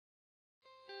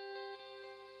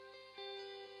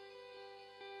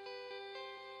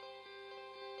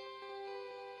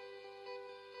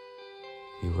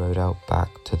He rode out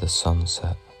back to the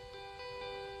sunset,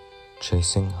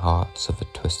 chasing hearts of a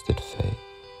twisted fate.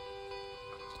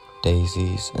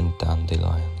 Daisies and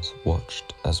dandelions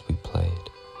watched as we played.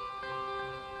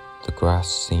 The grass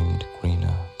seemed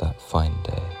greener that fine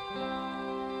day.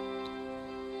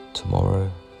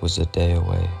 Tomorrow was a day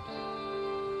away.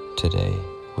 Today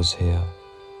was here.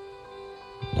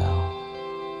 Now.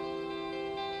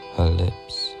 Her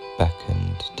lips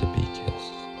beckoned to be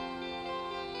kissed.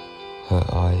 Her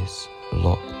eyes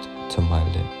locked to my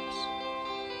lips.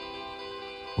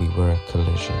 We were a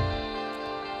collision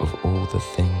of all the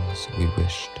things we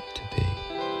wished to be.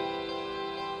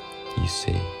 You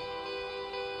see,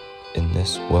 in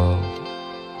this world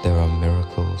there are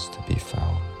miracles to be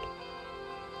found.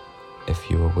 If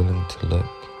you are willing to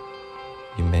look,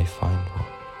 you may find one.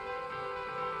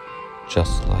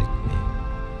 Just like me,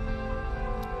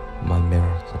 my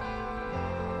miracle,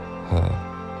 her,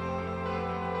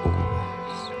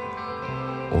 always.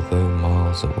 Although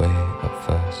miles away at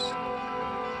first,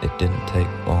 it didn't take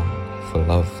long for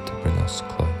love to bring us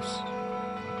close.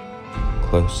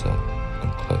 Closer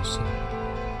and closer,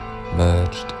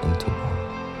 merged into one.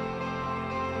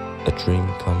 A dream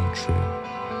come true,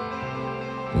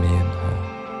 me and her,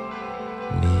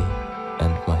 me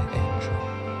and my angel.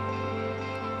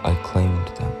 I claimed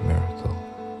that miracle.